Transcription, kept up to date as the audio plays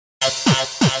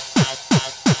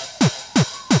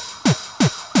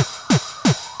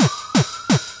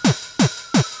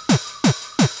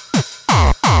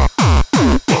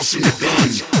Busting the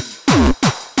guns.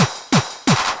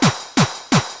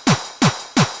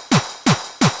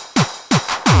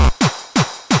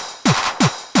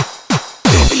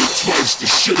 Double it twice,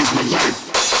 this shit is my life.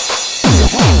 Your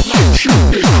heart like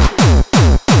Cupid.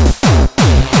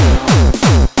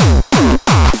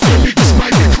 Your niggas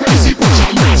might be crazy, but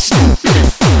y'all not stupid.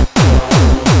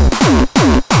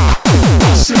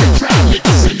 Busting the crowd,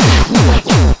 niggas and leave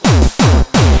whoever.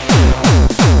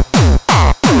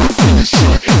 When you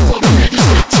shut in for the niggas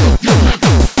that took your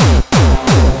level.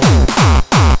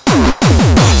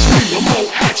 Watch me, I'm more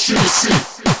action to see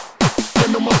than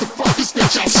the motherfuckers that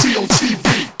y'all see on TV.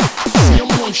 See, I'm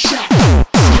one shot.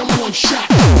 See, I'm one shot.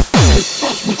 And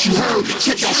fuck what you heard.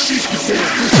 Check out shit you said.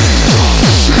 Stop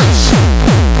the shit.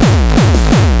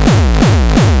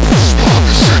 Stop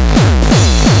the shit.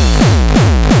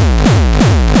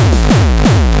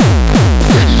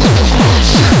 Ready with the hard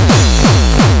shit.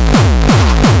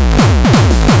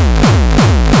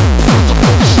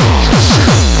 Motherfucker, start the shit.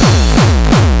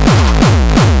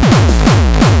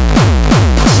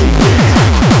 Somewhere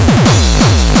hot.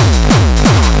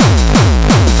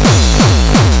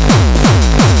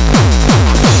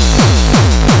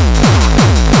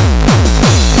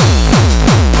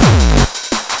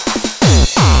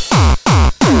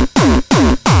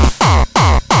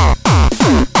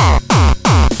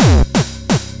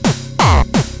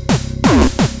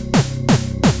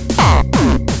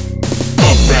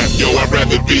 Yo, I'd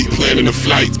rather be planning a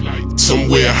flight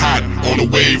somewhere hot, on a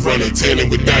wave running, tanning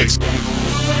with dice.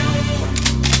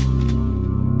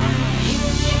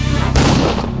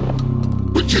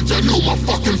 But kids, I know my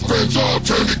fucking friends all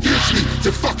turned against me.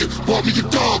 They fucking bought me a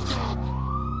dog.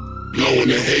 Blowing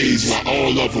the haze while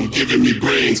all of them giving me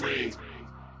brains.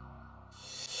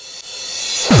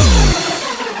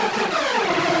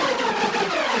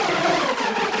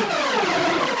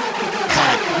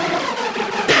 Hot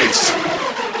dice.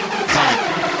 Hot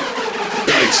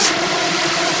dice.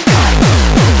 Hot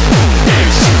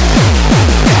dice.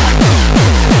 Hot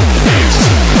dice.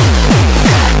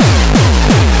 Hot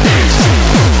dice.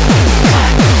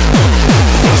 Hot.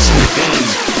 Busting the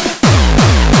guns.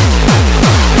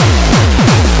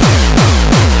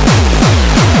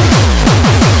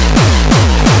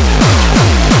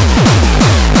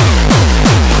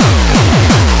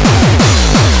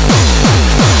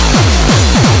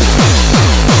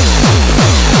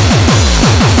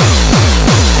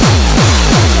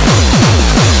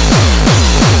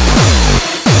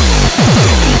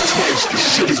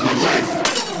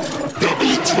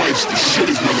 Twice, this shit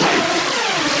is my life.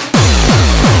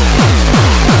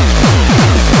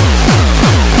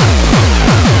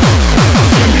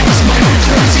 Your niggas might be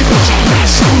crazy, but y'all not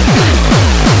stupid.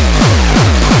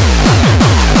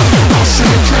 Busting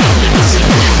the crowd, niggas and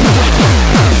leave whoever.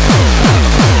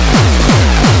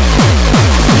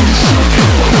 When you shoot in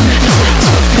for the niggas that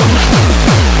took your level.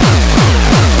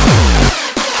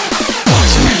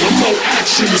 Watch me, I'm more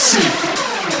action to see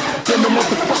than the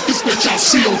motherfuckers that y'all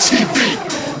see on TV.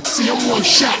 See, I'm one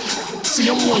shot. See,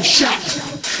 I'm one shot.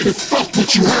 And fuck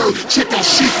what you heard. Check out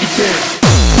shit you did.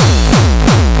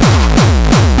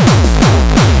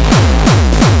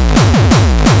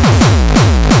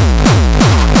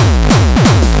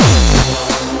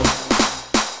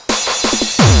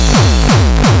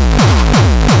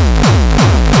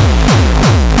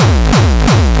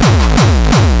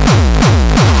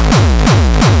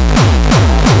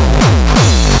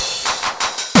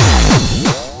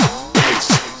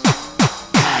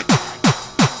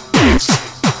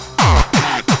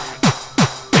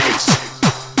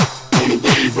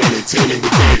 Tanning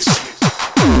with dice.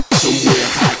 Somewhere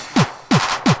hot.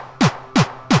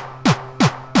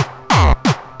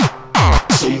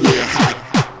 Somewhere hot.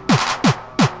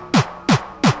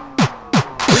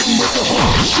 Hitting with the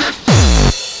hard shit.